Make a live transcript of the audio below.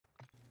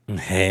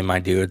Hey, my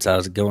dudes,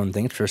 how's it going?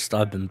 Thanks for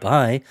stopping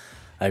by.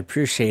 I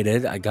appreciate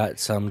it. I got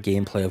some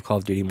gameplay of Call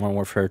of Duty Modern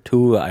Warfare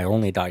 2. I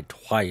only died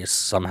twice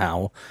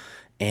somehow.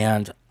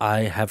 And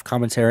I have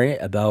commentary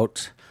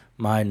about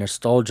my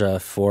nostalgia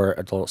for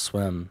Adult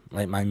Swim.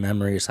 Like my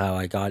memories, how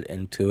I got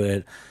into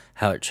it,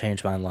 how it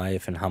changed my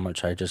life, and how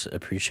much I just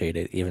appreciate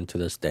it even to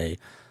this day.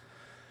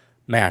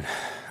 Man,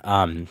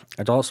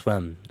 Adult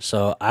Swim.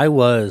 So I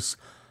was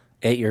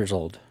 8 years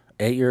old.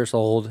 8 years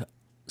old,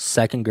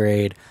 second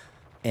grade,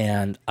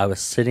 and I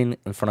was sitting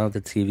in front of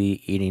the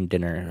TV eating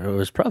dinner. It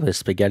was probably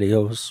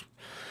SpaghettiOs,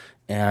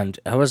 and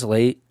I was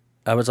late.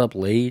 I was up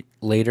late,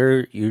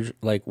 later,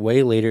 like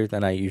way later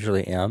than I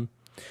usually am,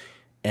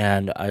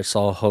 and I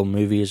saw home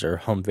movies or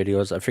home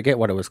videos. I forget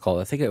what it was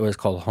called. I think it was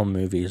called home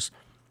movies,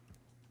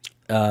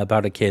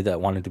 about a kid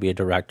that wanted to be a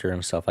director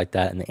and stuff like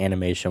that. And the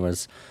animation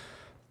was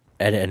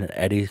Ed and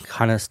Eddie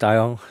kind of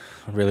style,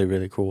 really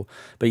really cool,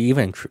 but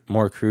even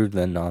more crude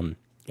than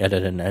Ed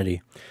and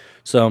Eddie.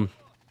 So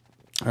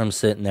I'm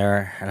sitting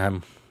there and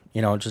I'm,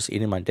 just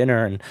eating my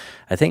dinner, and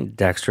I think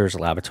Dexter's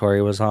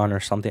Laboratory was on or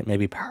something,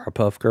 maybe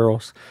Powerpuff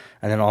Girls,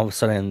 and then all of a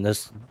sudden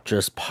this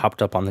just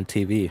popped up on the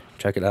TV.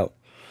 Check it out.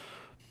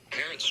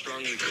 Parents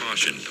strongly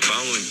caution the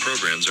following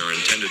programs are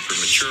intended for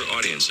mature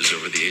audiences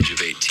over the age of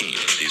 18.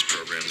 These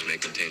programs may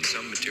contain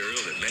some material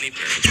that many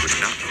parents would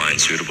not find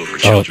suitable for Oh,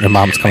 children. your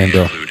mom's and coming, may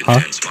Bill. include Huh?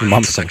 intense Your violence,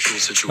 mom's coming.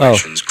 sexual Oh.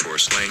 situations,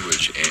 coarse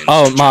language, and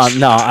Oh, mom,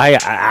 no,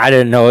 I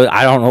didn't know.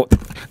 I don't know.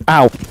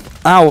 Ow,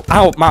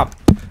 ow, mom,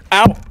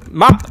 ow,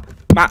 mom,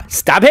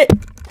 stop it.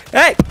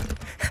 Hey,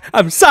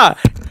 I'm sorry,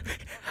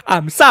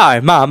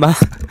 mama.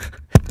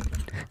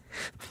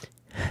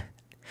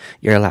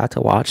 You're allowed to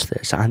watch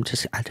this. I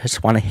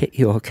just want to hit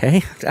you,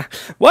 okay?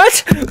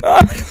 What?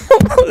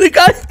 Oh,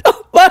 God,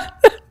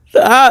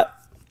 what?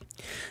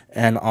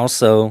 And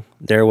also,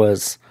 there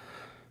was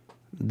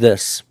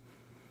this.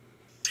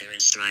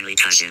 Parents strongly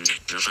cautioned,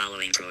 the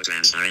following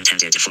programs are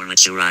intended for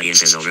mature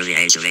audiences over the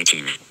age of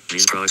 18.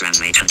 These programs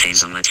may contain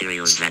some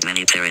materials that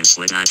many parents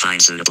would not find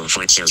suitable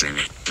for children.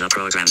 The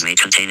programs may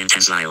contain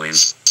intense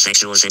violence,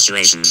 sexual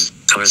situations,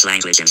 coarse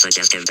language, and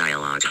suggestive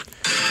dialogue.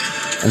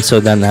 And so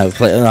then I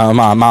play,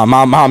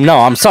 mom, no,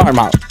 I'm sorry,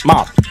 mom.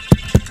 All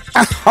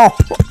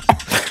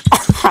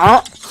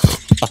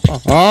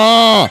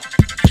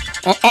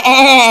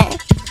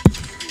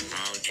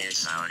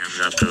kids out of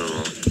the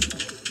pool.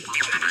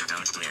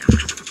 Don't swim.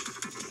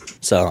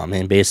 So, I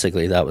mean,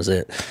 basically, that was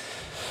it.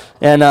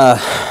 And,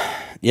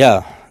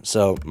 yeah,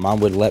 so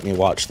mom would let me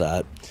watch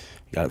that.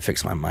 Gotta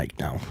fix my mic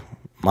now.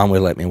 Mom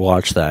would let me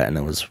watch that, and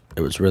it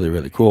was really,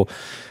 really cool.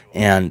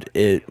 And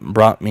it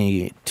brought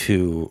me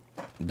to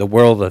the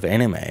world of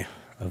anime,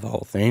 of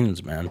all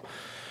things, man.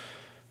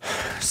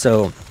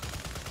 So,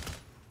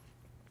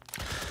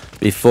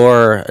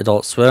 before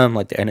Adult Swim,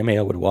 like, the anime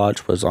I would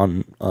watch was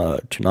on,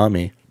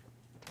 Toonami.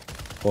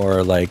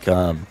 Or, like,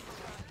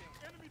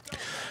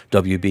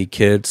 WB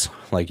Kids,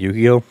 like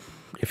Yu-Gi-Oh,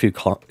 if you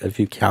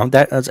count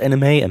that as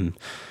anime, and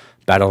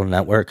Battle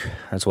Network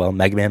as well,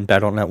 Mega Man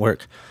Battle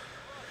Network.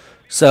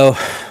 So,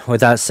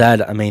 with that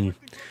said, I mean,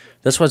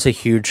 this was a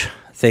huge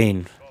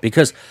thing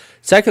because,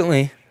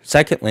 secondly,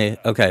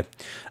 okay,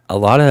 a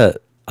lot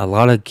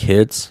of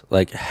kids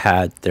like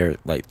had their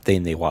like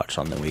thing they watched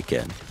on the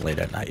weekend late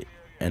at night,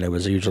 and it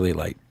was usually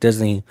like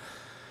Disney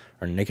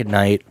or Nick at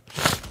Night,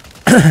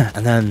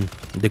 and then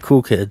the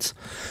cool kids.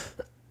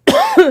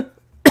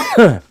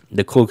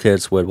 The cool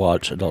kids would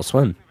watch Adult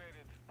Swim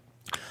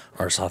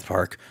or South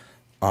Park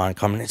on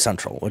Comedy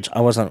Central, which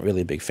I wasn't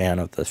really a big fan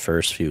of the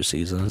first few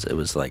seasons. It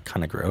was like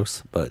kind of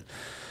gross, but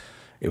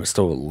it was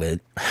still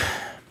lit.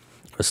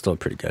 It was still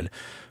pretty good.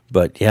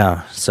 But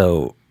yeah,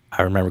 so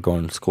I remember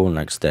going to school the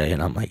next day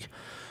and I'm like,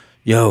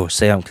 yo,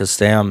 Sam, because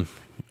Sam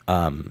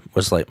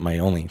was like my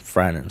only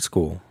friend in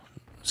school.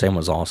 Sam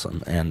was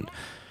awesome, and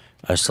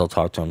I still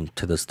talk to him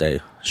to this day.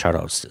 Shout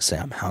outs to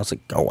Sam. How's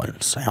it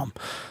going, Sam?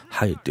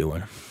 How you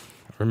doing?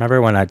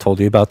 Remember when I told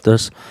you about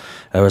this?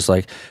 I was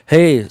like,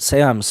 hey,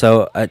 Sam,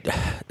 so a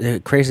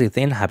crazy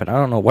thing happened. I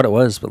don't know what it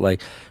was, but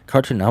like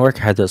Cartoon Network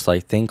had this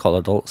like thing called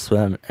Adult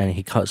Swim, and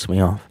he cuts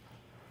me off.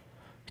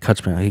 He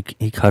cuts me off.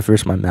 He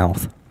covers my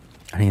mouth,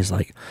 and he's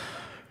like,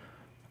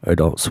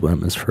 Adult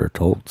Swim is for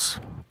adults.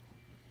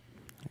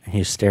 And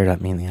he stared at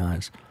me in the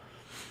eyes.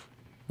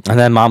 And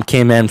then mom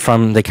came in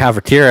from the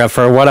cafeteria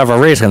for whatever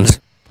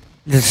reasons.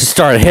 Just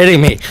started hitting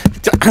me.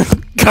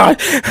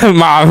 God,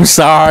 mom, I'm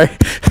sorry.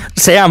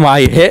 Sam, why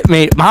you hit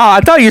me? Mom,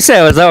 I thought you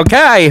said it was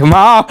okay,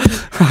 Mom.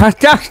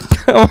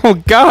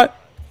 Oh, God.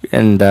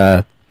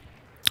 And,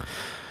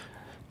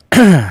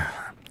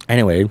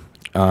 anyway,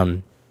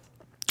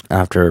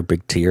 after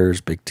big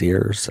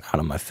tears out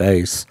of my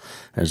face,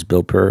 as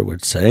Bill Burr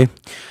would say,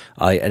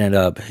 I ended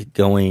up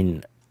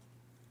going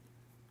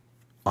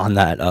on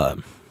that, I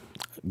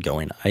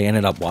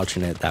ended up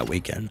watching it that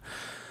weekend.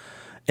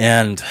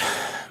 And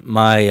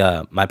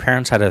my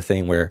parents had a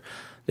thing where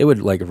they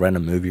would like rent a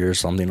movie or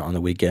something on the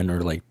weekend,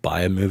 or like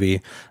buy a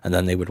movie and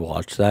then they would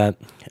watch that.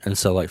 And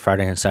so like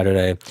Friday and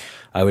Saturday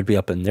I would be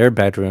up in their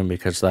bedroom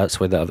because that's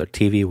where the other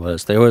TV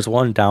was. There was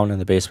one down in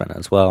the basement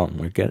as well, and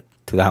we'd get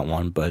to that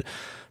one, but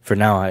for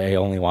now, I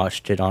only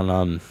watched it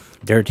on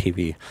their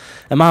TV.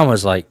 And mom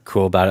was like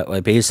cool about it.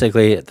 Like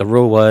basically, the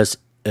rule was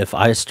if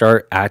I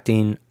start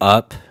acting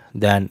up,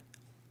 then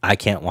I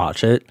can't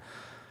watch it.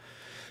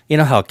 You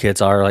know how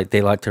kids are, like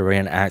they like to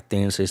reenact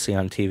things they see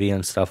on TV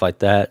and stuff like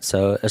that.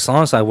 So as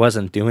long as I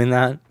wasn't doing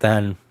that,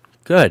 then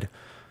good.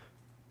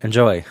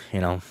 Enjoy.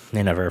 You know,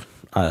 they never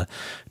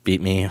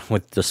beat me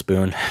with the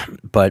spoon.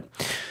 But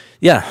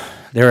yeah,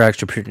 they were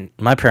actually pretty,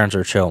 my parents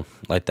are chill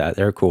like that.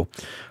 They're cool.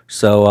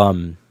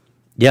 So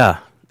yeah,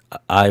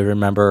 I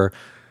remember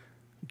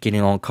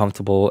getting all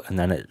uncomfortable, and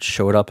then it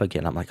showed up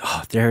again. I'm like,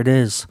 oh, there it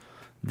is.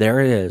 There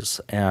it is.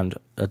 And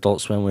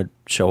Adult Swim would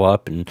show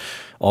up, and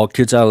all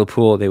kids out of the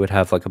pool, they would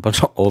have like a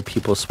bunch of old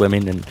people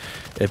swimming, and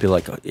it'd be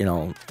like, you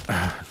know,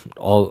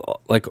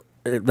 all like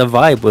the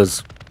vibe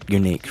was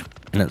unique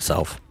in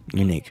itself,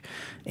 unique.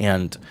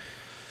 And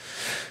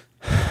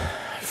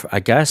I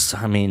guess,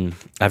 I mean,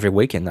 every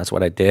weekend, that's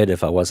what I did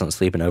if I wasn't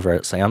sleeping over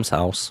at Sam's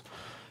house.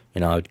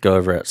 You know, I'd go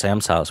over at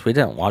Sam's house. We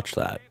didn't watch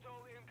that.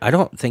 I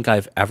don't think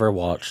I've ever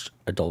watched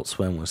Adult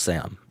Swim with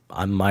Sam.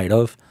 I might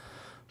have.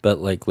 But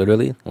like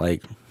literally,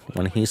 like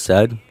when he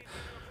said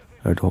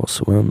Adult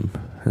Swim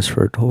is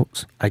for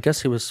adults, I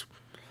guess he was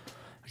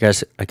I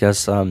guess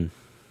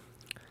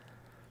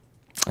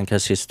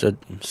he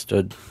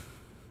stood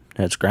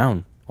his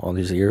ground all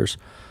these years.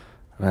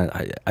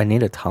 I need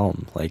to tell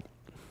him, like,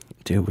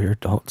 dude, we're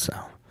adults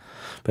now.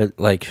 But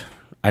like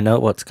I know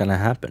what's gonna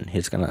happen.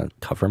 He's gonna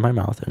cover my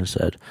mouth and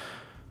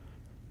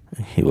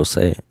he will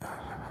say,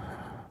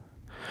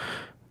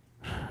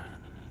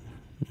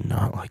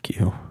 not like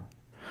you.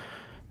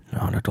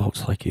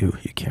 Non-adults like you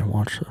can't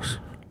watch this.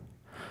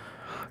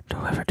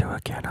 Don't ever do it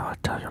again. I'll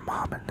tell your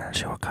mom, and then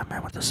she will come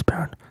in with a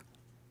spoon.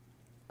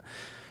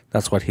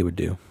 That's what he would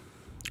do.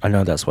 I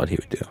know that's what he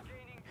would do.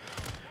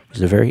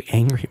 He's a very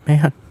angry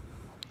man.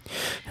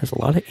 He has a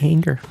lot of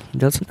anger. He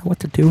doesn't know what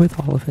to do with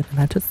all of it, and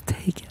I just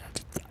take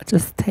it. I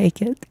just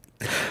take it.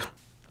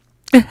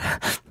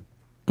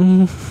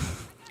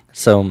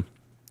 So,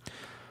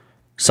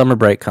 summer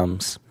break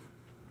comes,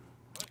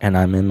 and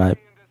I'm in my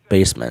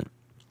basement.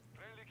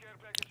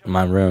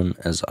 My room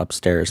is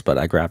upstairs, but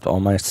I grabbed all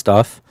my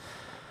stuff,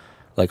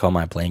 like all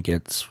my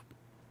blankets,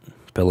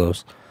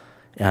 pillows,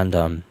 and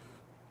I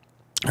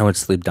would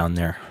sleep down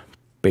there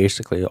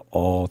basically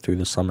all through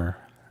the summer.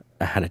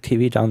 I had a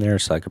TV down there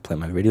so I could play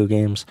my video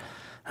games.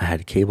 I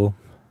had cable.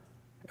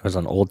 It was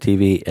an old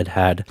TV. It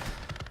had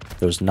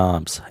those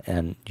knobs,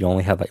 and you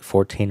only had like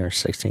 14 or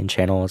 16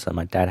 channels, and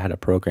my dad had to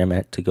program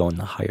it to go in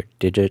the higher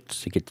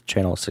digits to get to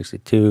channel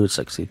 62,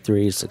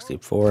 63,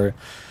 64,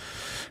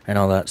 and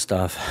all that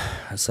stuff.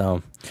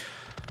 So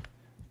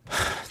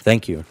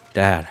thank you,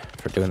 Dad,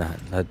 for doing that.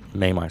 That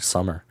made my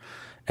summer.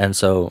 And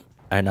so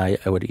at night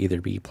I would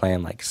either be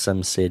playing like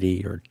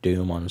SimCity or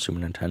Doom on Super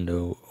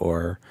Nintendo,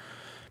 or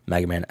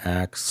Mega Man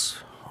X,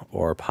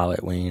 or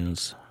Pilot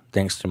Wings,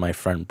 thanks to my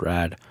friend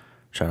Brad.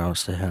 Shout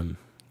outs to him,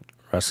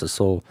 rest his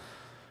soul,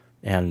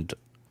 and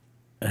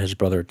his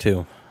brother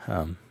too,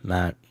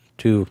 Matt.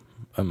 Two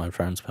of my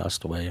friends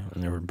passed away,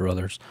 and they were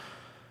brothers.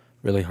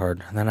 Really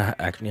hard. And then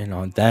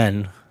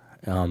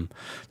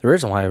the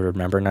reason why I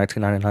remember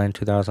 1999,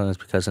 2000 is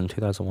because in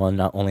 2001,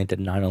 not only did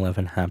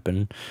 9/11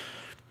 happen,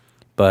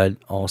 but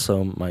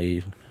also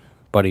my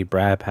buddy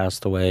Brad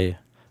passed away.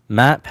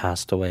 Matt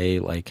passed away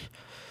like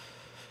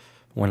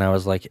when I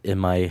was like in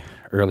my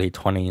early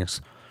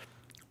 20s,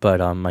 but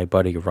my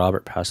buddy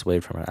Robert passed away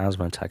from an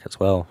asthma attack as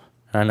well.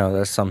 And I know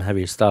that's some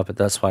heavy stuff, but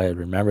that's why I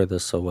remember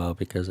this so well,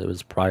 because it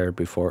was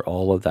before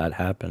all of that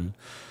happened,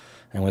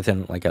 and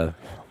within like a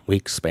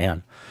week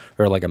span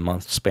or like a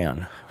month span.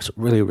 It was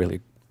really,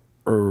 really,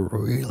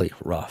 really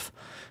rough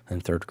in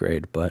third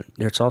grade, but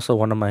it's also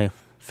one of my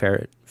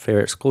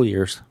favorite school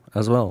years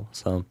as well.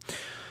 So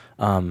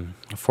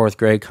fourth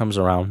grade comes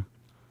around,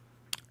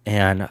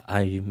 and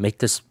I make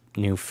this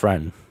new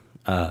friend,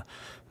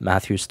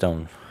 Matthew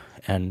Stone.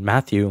 And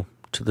Matthew,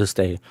 to this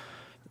day,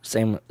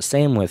 same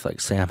with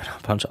like Sam and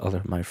a bunch of other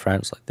of my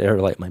friends. Like, they're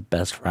like my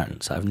best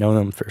friends. I've known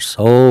them for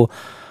so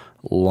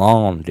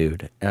long,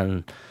 dude.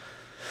 And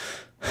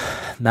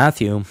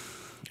Matthew,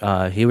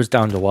 he was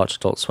down to watch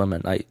Adult Swim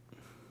at night.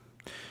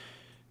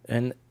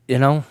 And, you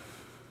know,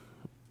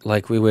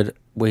 like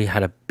we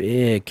had a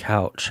big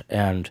couch,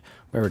 and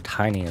we were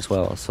tiny as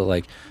well. So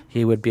like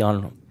he would be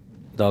on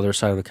the other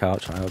side of the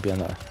couch, and I would be on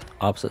the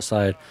opposite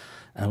side,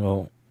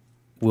 and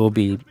we'll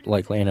be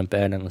like laying in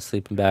bed in the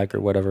sleeping bag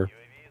or whatever,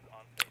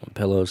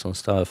 pillows and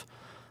stuff,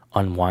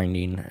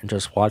 unwinding and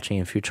just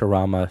watching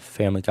Futurama,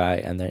 Family Guy,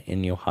 and then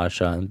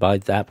Inuyasha. And by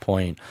that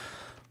point,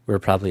 we were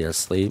probably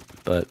asleep,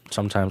 but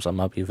sometimes I'm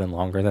up even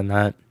longer than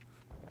that.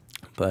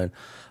 But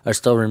I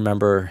still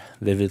remember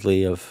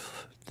vividly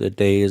of the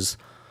days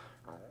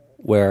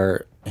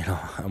where, you know,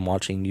 I'm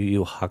watching Yu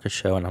Yu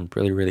Hakusho and I'm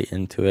really, really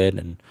into it,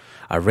 and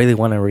I really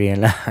want to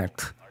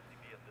reenact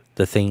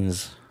the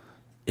things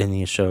in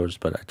these shows,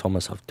 but I told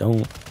myself,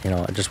 don't, you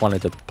know, I just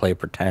wanted to play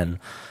pretend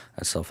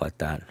and stuff like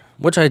that,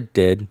 which I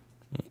did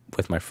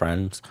with my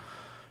friends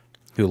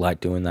who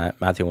liked doing that.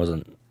 Matthew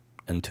wasn't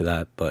into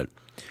that, but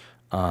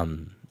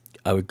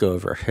I would go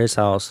over to his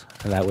house,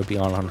 and that would be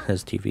on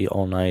his TV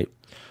all night,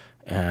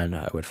 and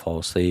I would fall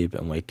asleep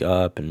and wake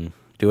up and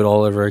do it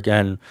all over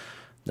again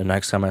the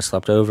next time I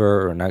slept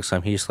over, or next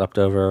time he slept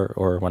over,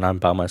 or when I'm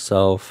by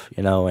myself,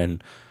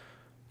 and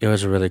it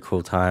was a really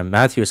cool time.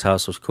 Matthew's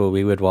house was cool.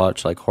 We would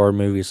watch like horror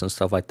movies and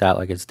stuff like that.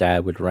 Like his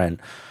dad would rent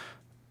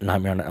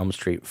Nightmare on Elm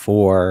Street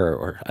 4,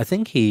 or I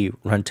think he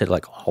rented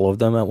like all of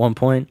them at one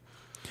point,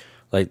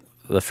 like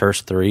the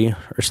first 3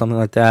 or something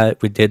like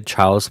that. We did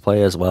Child's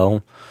Play as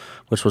well,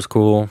 which was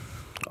cool,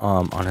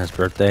 on his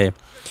birthday.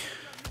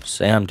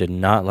 Sam did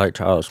not like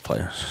Child's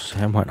Play.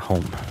 Sam went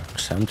home.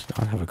 Sam did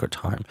not have a good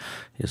time.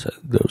 He said,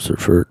 "Those are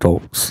for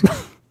adults."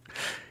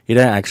 He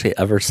didn't actually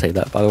ever say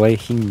that, by the way.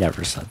 He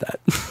never said that.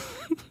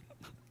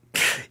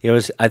 It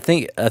was, I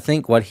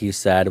think what he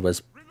said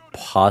was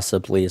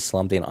possibly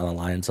something on the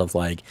lines of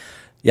like,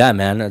 "Yeah,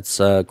 man, it's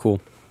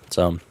cool."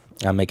 So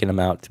I'm making him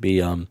out to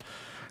be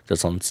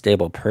this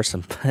unstable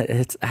person, but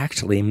it's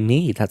actually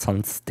me that's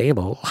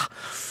unstable.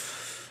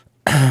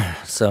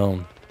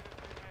 So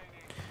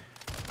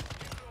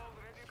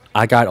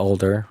I got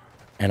older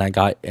and I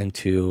got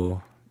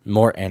into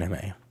more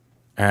anime,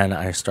 and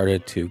I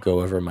started to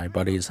go over my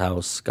buddy's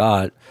house,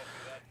 Scott,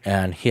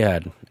 and he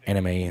had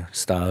anime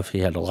stuff. He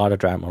had a lot of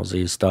Dragon Ball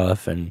Z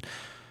stuff, and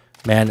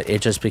man,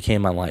 it just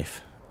became my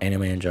life,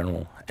 anime in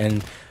general.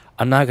 And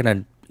I'm not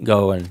gonna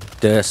go and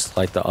diss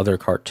like the other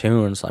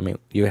cartoons. I mean,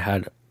 you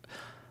had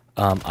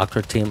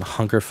Aqua Team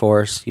Hunger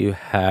Force, you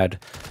had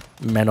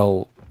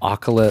Metal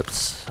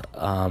Apocalypse,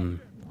 home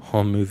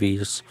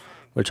movies,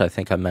 which I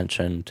think I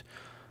mentioned.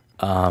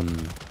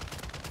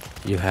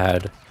 You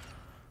had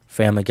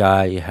Family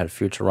Guy, you had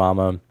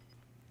Futurama,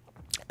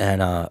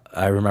 and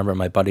I remember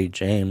my buddy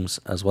James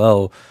as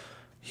well.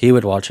 He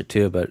would watch it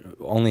too, but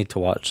only to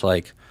watch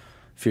like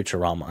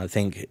Futurama. I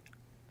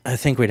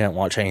think we didn't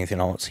watch anything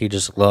else. He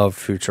just loved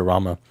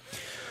Futurama.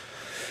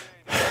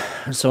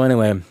 So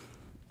anyway,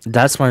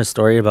 that's my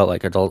story about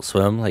like Adult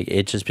Swim. Like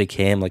it just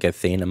became like a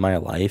thing in my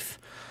life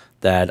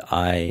that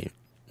I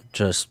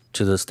just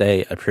to this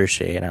day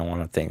appreciate, and I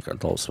want to thank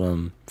Adult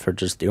Swim for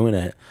just doing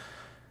it.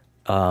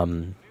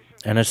 And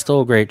it's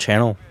still a great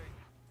channel.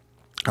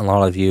 A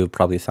lot of you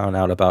probably found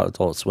out about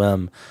Adult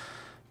Swim,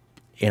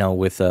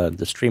 with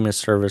the streaming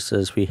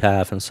services we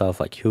have and stuff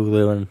like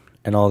Hulu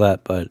and all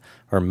that,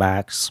 or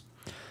Max.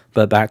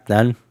 But back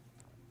then,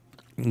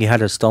 you had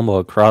to stumble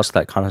across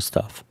that kind of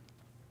stuff.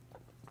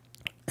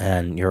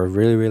 And you're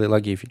really, really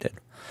lucky if you did.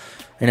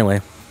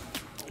 Anyway,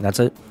 that's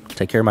it.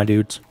 Take care, my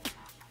dudes.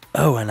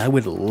 Oh, and I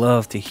would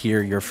love to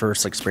hear your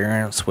first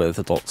experience with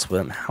Adult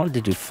Swim. How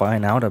did you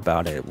find out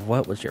about it?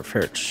 What was your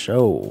favorite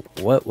show?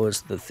 What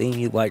was the thing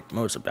you liked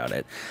most about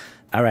it?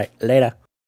 All right, later.